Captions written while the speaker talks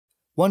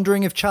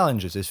Wondering if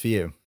Challenges is for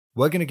you?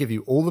 We're going to give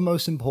you all the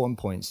most important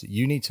points that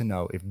you need to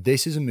know if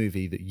this is a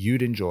movie that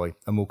you'd enjoy,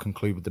 and we'll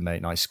conclude with the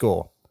Mate Night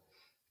score.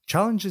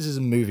 Challenges is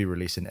a movie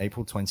released in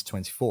April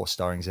 2024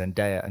 starring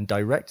Zendaya and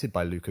directed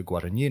by Luca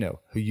Guadagnino,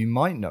 who you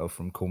might know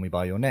from Call Me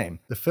By Your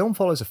Name. The film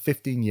follows a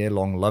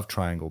 15-year-long love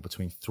triangle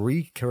between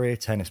three career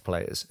tennis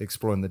players,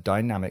 exploring the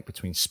dynamic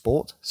between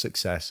sport,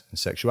 success, and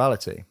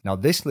sexuality. Now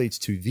this leads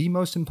to the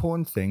most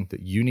important thing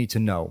that you need to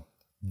know.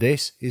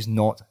 This is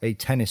not a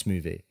tennis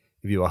movie.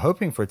 If you are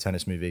hoping for a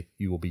tennis movie,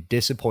 you will be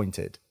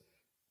disappointed.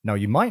 Now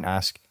you might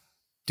ask,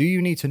 do you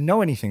need to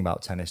know anything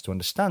about tennis to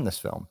understand this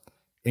film?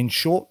 In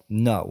short,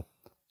 no.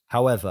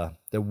 However,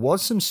 there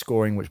was some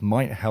scoring which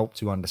might help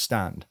to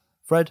understand.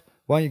 Fred,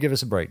 why don't you give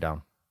us a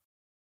breakdown?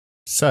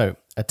 So,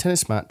 a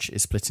tennis match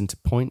is split into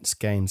points,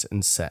 games,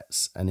 and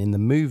sets. And in the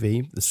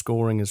movie, the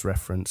scoring is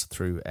referenced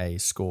through a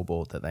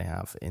scoreboard that they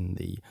have in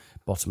the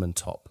bottom and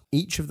top.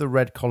 Each of the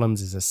red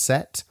columns is a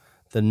set.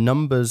 The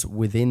numbers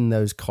within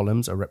those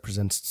columns are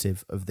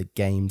representative of the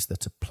games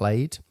that are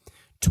played.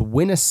 To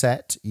win a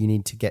set, you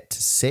need to get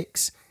to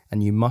 6,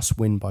 and you must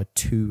win by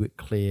 2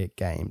 clear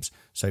games.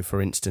 So,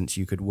 for instance,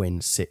 you could win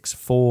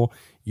 6-4,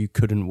 you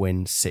couldn't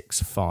win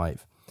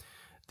 6-5.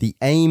 The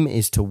aim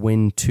is to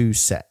win 2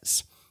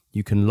 sets.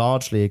 You can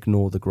largely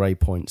ignore the grey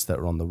points that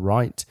are on the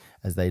right,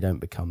 as they don't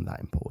become that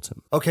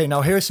important. Okay,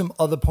 now here are some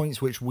other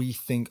points which we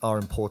think are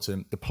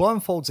important. The plot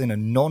unfolds in a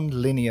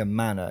non-linear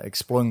manner,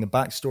 exploring the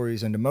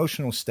backstories and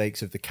emotional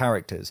stakes of the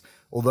characters.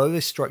 Although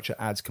this structure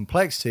adds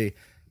complexity,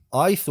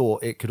 I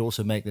thought it could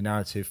also make the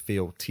narrative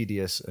feel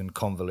tedious and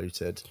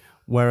convoluted.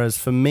 Whereas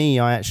for me,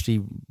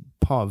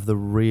 part of the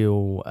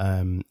real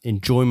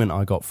enjoyment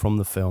I got from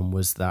the film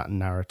was that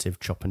narrative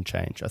chop and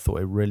change. I thought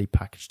it really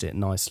packaged it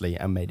nicely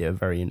and made it a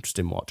very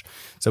interesting watch.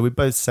 So we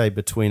both say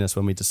between us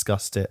when we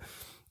discussed it,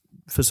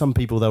 for some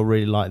people they'll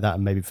really like that,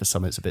 and maybe for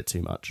some it's a bit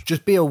too much.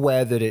 Just be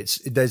aware that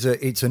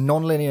it's a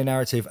non-linear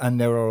narrative, and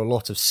there are a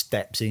lot of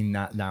steps in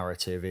that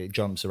narrative. It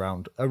jumps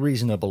around a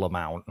reasonable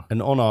amount.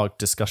 And on our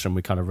discussion,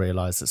 we kind of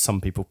realised that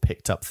some people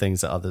picked up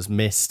things that others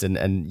missed,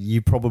 and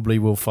you probably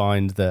will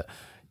find that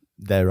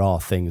there are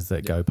things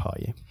that go by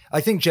you.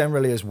 I think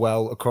generally as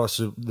well, across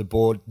the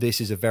board, this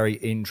is a very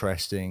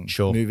interesting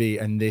movie,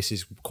 and this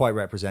is quite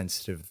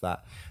representative of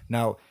that.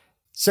 Now,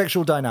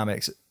 sexual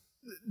dynamics.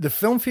 The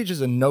film features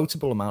a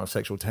notable amount of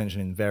sexual tension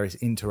in various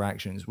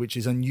interactions, which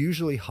is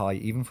unusually high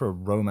even for a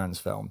romance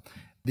film.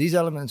 These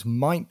elements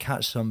might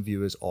catch some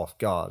viewers off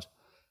guard.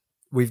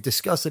 We've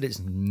discussed that it's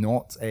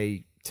not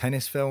a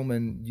tennis film,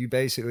 and you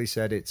basically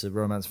said it's a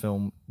romance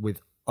film with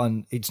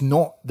it's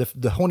not, the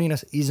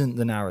horniness isn't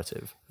the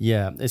narrative.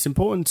 Yeah, it's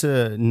important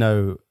to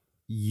know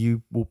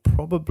you will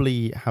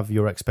probably have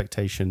your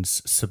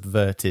expectations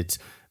subverted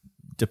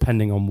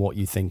depending on what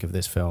you think of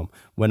this film.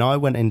 When I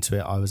went into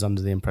it, I was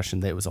under the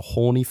impression that it was a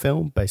horny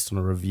film based on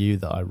a review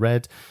that I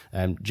read.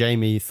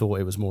 Jamie thought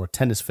it was more a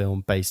tennis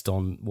film based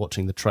on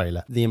watching the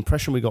trailer. The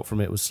impression we got from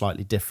it was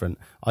slightly different.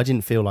 I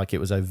didn't feel like it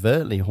was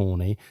overtly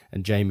horny,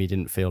 and Jamie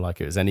didn't feel like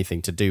it was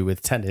anything to do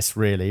with tennis,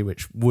 really,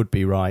 which would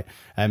be right.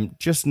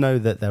 Just know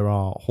that there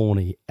are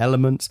horny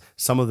elements.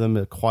 Some of them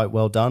are quite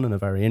well done and are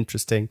very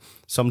interesting.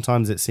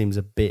 Sometimes it seems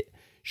a bit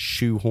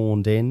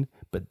shoehorned in,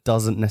 but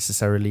doesn't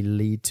necessarily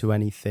lead to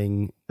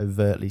anything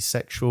overtly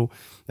sexual.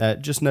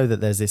 Just know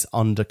that there's this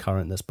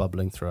undercurrent that's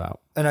bubbling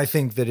throughout. And I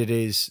think that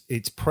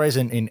it's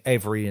present in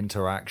every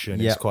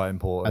interaction. It's quite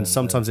important. And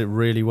sometimes it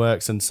really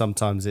works, and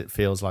sometimes it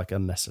feels like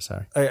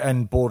unnecessary.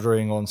 And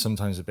bordering on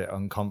sometimes a bit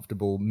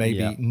uncomfortable,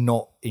 maybe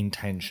not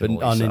intentional.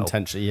 But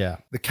unintentionally, yeah.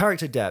 The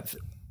character depth.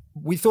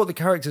 We thought the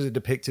characters are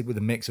depicted with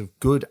a mix of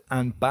good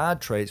and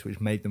bad traits,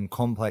 which made them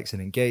complex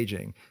and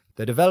engaging.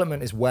 The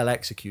development is well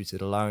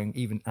executed, allowing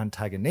even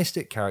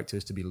antagonistic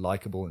characters to be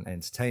likable and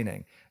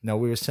entertaining. Now,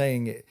 we were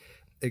saying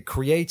it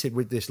created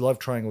with this love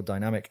triangle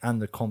dynamic and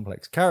the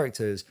complex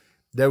characters,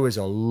 there was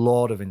a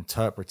lot of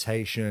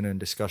interpretation and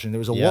discussion. There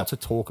was a lot to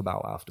talk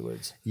about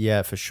afterwards.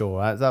 Yeah, for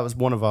sure. That was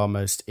one of our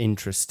most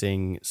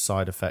interesting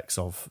side effects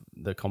of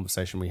the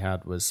conversation we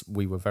had, was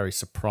we were very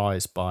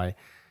surprised by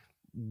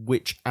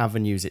which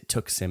avenues it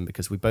took us in,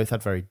 because we both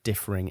had very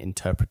differing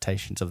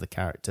interpretations of the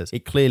characters.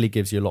 It clearly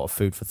gives you a lot of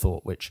food for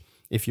thought, which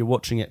if you're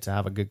watching it to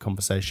have a good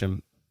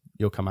conversation,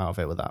 you'll come out of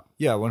it with that.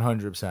 Yeah,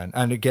 100%.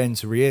 And again,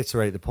 to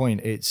reiterate the point,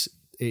 it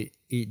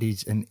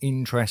is an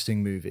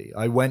interesting movie.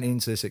 I went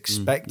into this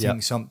expecting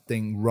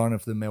something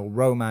run-of-the-mill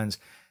romance,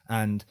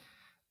 and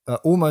at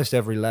almost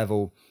every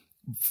level,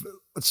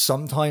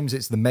 sometimes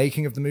it's the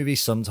making of the movie,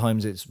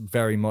 sometimes it's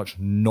very much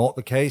not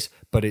the case,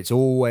 but it's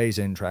always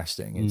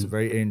interesting. It's a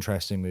very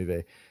interesting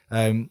movie.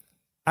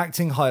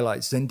 Acting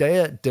highlights.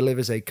 Zendaya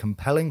delivers a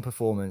compelling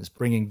performance,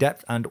 bringing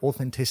depth and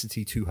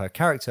authenticity to her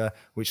character,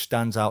 which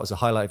stands out as a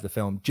highlight of the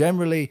film.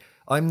 Generally,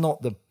 I'm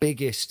not the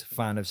biggest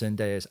fan of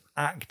Zendaya's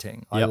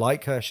acting. I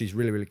like her. She's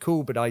really, really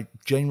cool, but I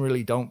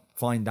generally don't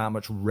find that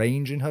much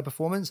range in her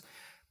performance.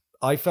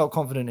 I felt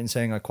confident in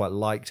saying I quite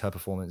liked her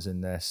performance in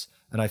this,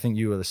 and I think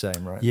you were the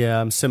same, right? Yeah,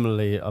 I'm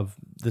similarly of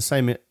the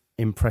same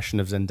impression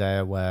of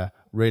Zendaya, where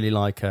Really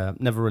like her.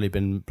 Never really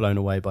been blown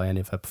away by any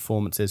of her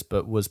performances,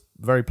 but was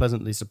very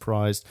pleasantly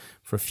surprised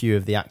for a few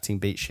of the acting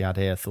beats she had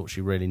here. Thought she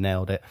really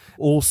nailed it.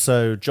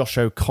 Also, Josh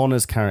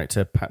O'Connor's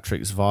character,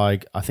 Patrick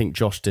Zweig. I think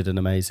Josh did an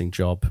amazing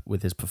job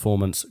with his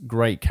performance.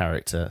 Great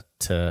character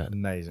to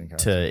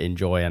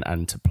enjoy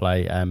and to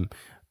play.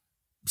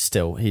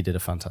 Still, he did a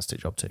fantastic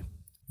job too.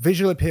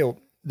 Visual appeal.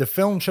 The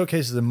film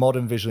showcases a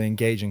modern, visually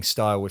engaging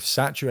style with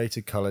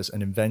saturated colors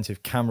and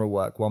inventive camera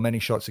work. While many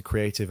shots are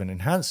creative and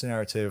enhance the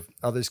narrative,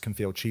 others can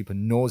feel cheap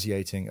and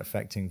nauseating,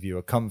 affecting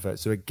viewer comfort.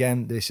 So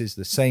again, this is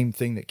the same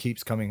thing that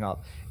keeps coming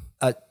up.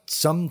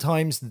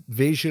 Sometimes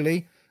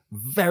visually,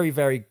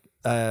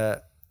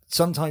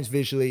 sometimes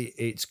visually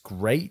it's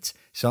great.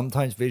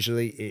 Sometimes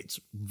visually it's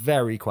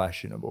very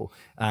questionable.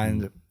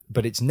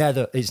 But it's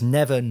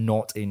never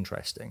not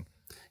interesting.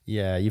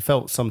 Yeah, you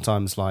felt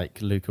sometimes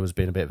like Luca was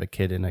being a bit of a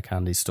kid in a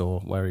candy store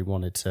where he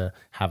wanted to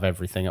have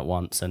everything at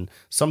once. And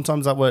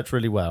sometimes that worked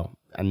really well.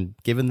 And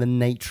given the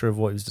nature of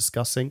what he was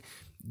discussing,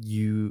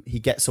 he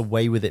gets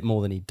away with it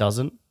more than he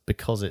doesn't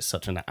because it's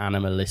such an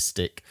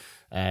animalistic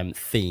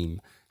theme.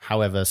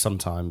 However,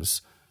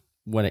 sometimes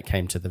when it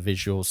came to the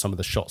visuals, some of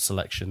the shot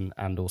selection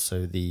and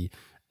also the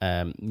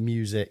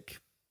music,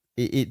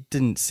 it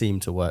didn't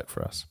seem to work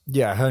for us.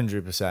 Yeah,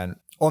 100%.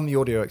 On the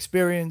audio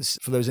experience,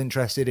 for those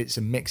interested, it's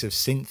a mix of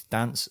synth,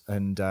 dance,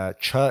 and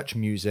church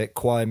music,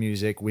 choir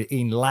music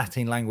in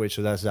Latin language.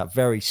 So there's that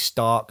very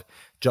stark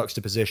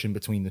juxtaposition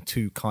between the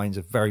two kinds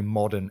of very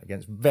modern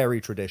against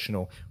very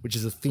traditional, which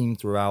is a theme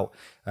throughout.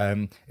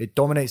 It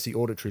dominates the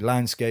auditory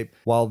landscape.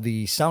 While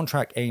the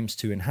soundtrack aims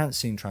to enhance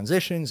scene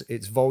transitions,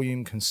 its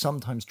volume can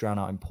sometimes drown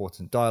out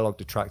important dialogue,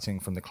 detracting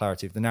from the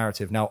clarity of the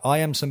narrative. Now, I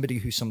am somebody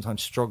who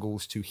sometimes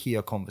struggles to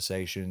hear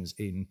conversations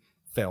in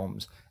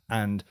films,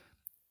 and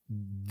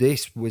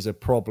this was a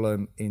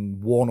problem in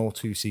one or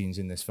two scenes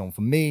in this film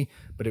for me,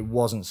 but it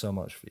wasn't so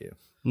much for you.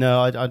 No,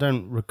 I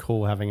don't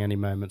recall having any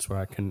moments where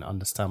I couldn't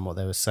understand what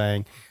they were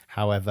saying.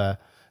 However,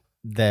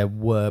 there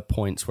were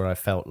points where I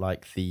felt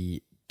like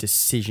the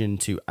decision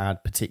to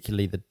add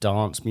particularly the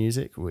dance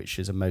music, which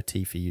is a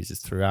motif he uses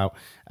throughout,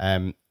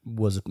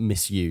 was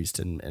misused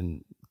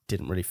and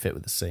didn't really fit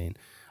with the scene.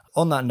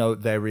 On that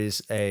note, there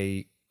is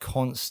a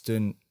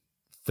constant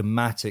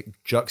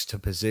thematic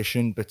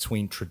juxtaposition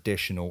between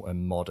traditional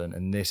and modern,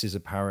 and this is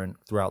apparent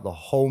throughout the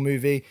whole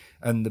movie.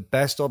 And the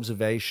best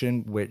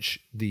observation,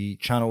 which the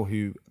channel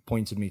who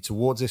pointed me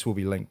towards this will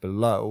be linked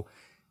below,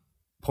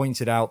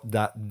 pointed out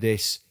that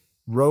this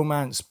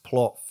romance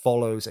plot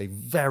follows a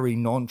very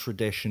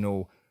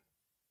non-traditional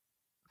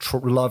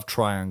love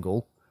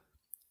triangle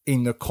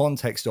in the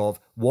context of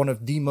one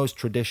of the most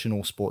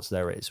traditional sports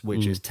there is,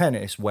 which is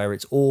tennis, where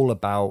it's all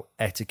about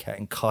etiquette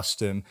and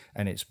custom,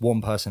 and it's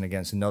one person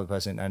against another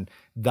person. And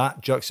that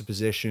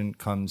juxtaposition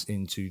comes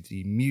into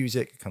the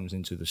music, comes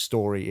into the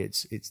story.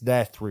 It's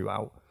there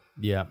throughout.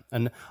 Yeah,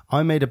 and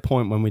I made a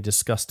point when we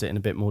discussed it in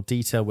a bit more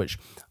detail, which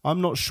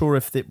I'm not sure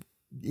if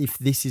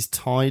this is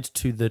tied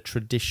to the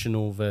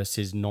traditional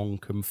versus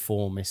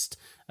non-conformist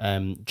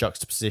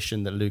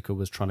juxtaposition that Luca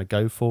was trying to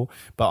go for.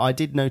 But I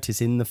did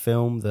notice in the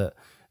film that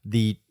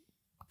the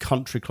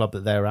country club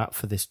that they're at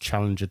for this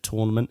Challenger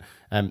tournament,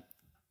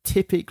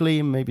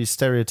 typically, maybe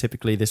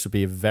stereotypically, this would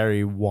be a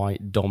very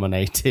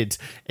white-dominated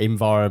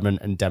environment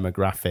and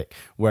demographic,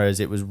 whereas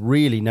it was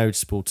really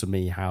noticeable to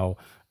me how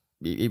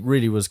it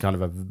really was kind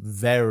of a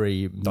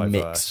very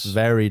mixed,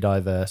 very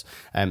diverse.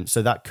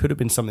 So that could have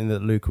been something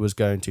that Luca was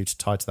going to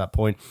tie to that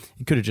point.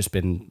 It could have just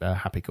been a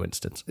happy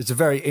coincidence. It's a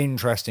very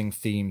interesting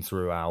theme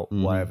throughout,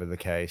 whatever the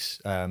case.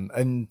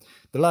 And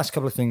the last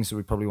couple of things that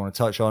we probably want to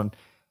touch on,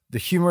 the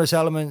humorous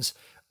elements,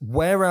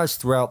 whereas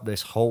throughout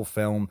this whole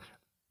film,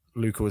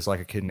 Luca was like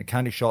a kid in a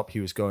candy shop. He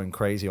was going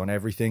crazy on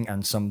everything,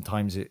 and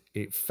sometimes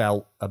it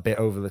felt a bit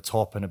over the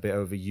top and a bit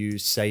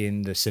overused, say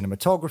in the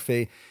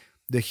cinematography.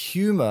 The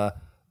humor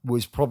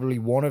was probably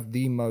one of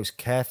the most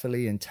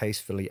carefully and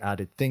tastefully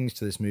added things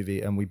to this movie,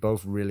 and we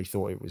both really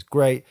thought it was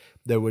great.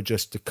 There were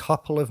just a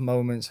couple of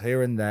moments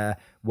here and there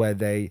where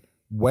they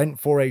went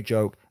for a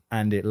joke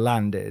and it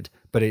landed,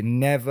 but it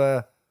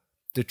never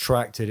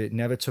detracted, it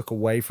never took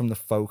away from the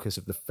focus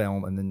of the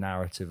film and the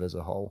narrative as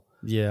a whole.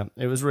 Yeah,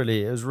 it was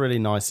really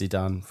nicely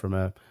done from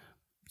a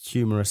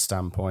humorous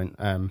standpoint.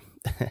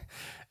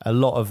 A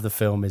lot of the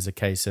film is a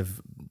case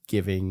of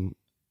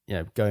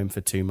going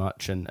for too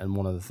much, and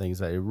one of the things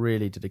that it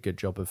really did a good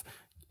job of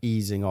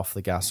easing off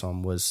the gas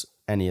on was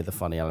any of the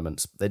funny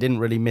elements. They didn't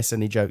really miss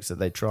any jokes that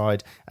they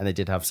tried, and they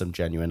did have some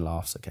genuine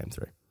laughs that came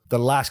through. The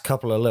last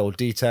couple of little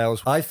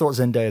details. I thought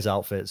Zendaya's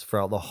outfits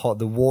throughout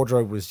the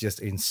wardrobe was just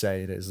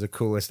insane. It was the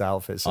coolest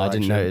outfit selection. I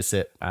didn't notice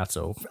it at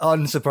all.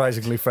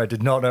 Unsurprisingly, Fred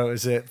did not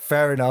notice it.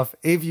 Fair enough.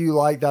 If you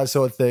like that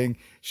sort of thing,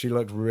 she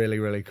looked really,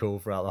 really cool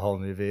throughout the whole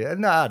movie,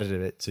 and that added a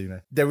bit to me.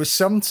 There was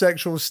some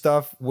sexual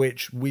stuff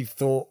which we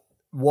thought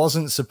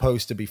wasn't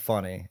supposed to be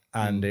funny,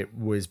 and it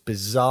was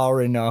bizarre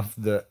enough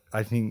that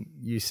I think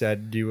you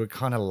said you were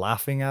kind of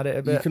laughing at it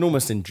a bit. You can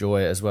almost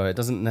enjoy it as well. It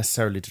doesn't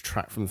necessarily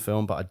detract from the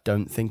film, but I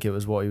don't think it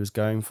was what he was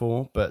going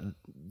for. But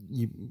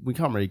we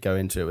can't really go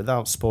into it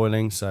without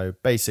spoiling. So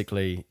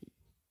basically,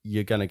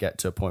 you're going to get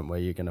to a point where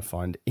you're going to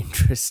find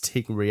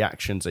interesting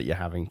reactions that you're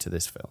having to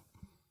this film.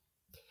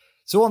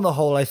 So on the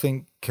whole, I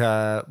think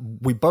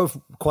we both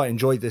quite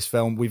enjoyed this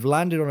film. We've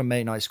landed on a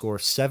Mate Night score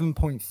of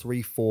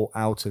 7.34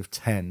 out of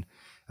 10.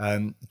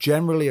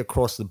 Generally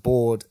across the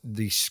board,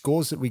 the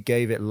scores that we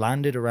gave it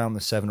landed around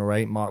the 7 or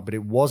 8 mark, but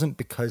it wasn't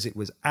because it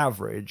was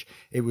average.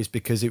 It was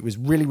because it was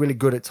really, really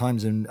good at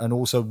times and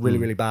also really,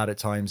 really bad at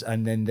times.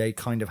 And then they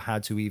kind of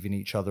had to even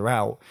each other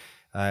out.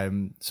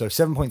 So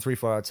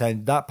 7.34 out of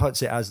 10, that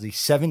puts it as the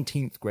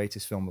 17th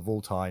greatest film of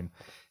all time.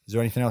 Is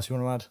there anything else you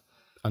want to add?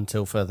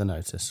 Until further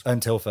notice.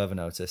 Until further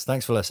notice.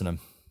 Thanks for listening.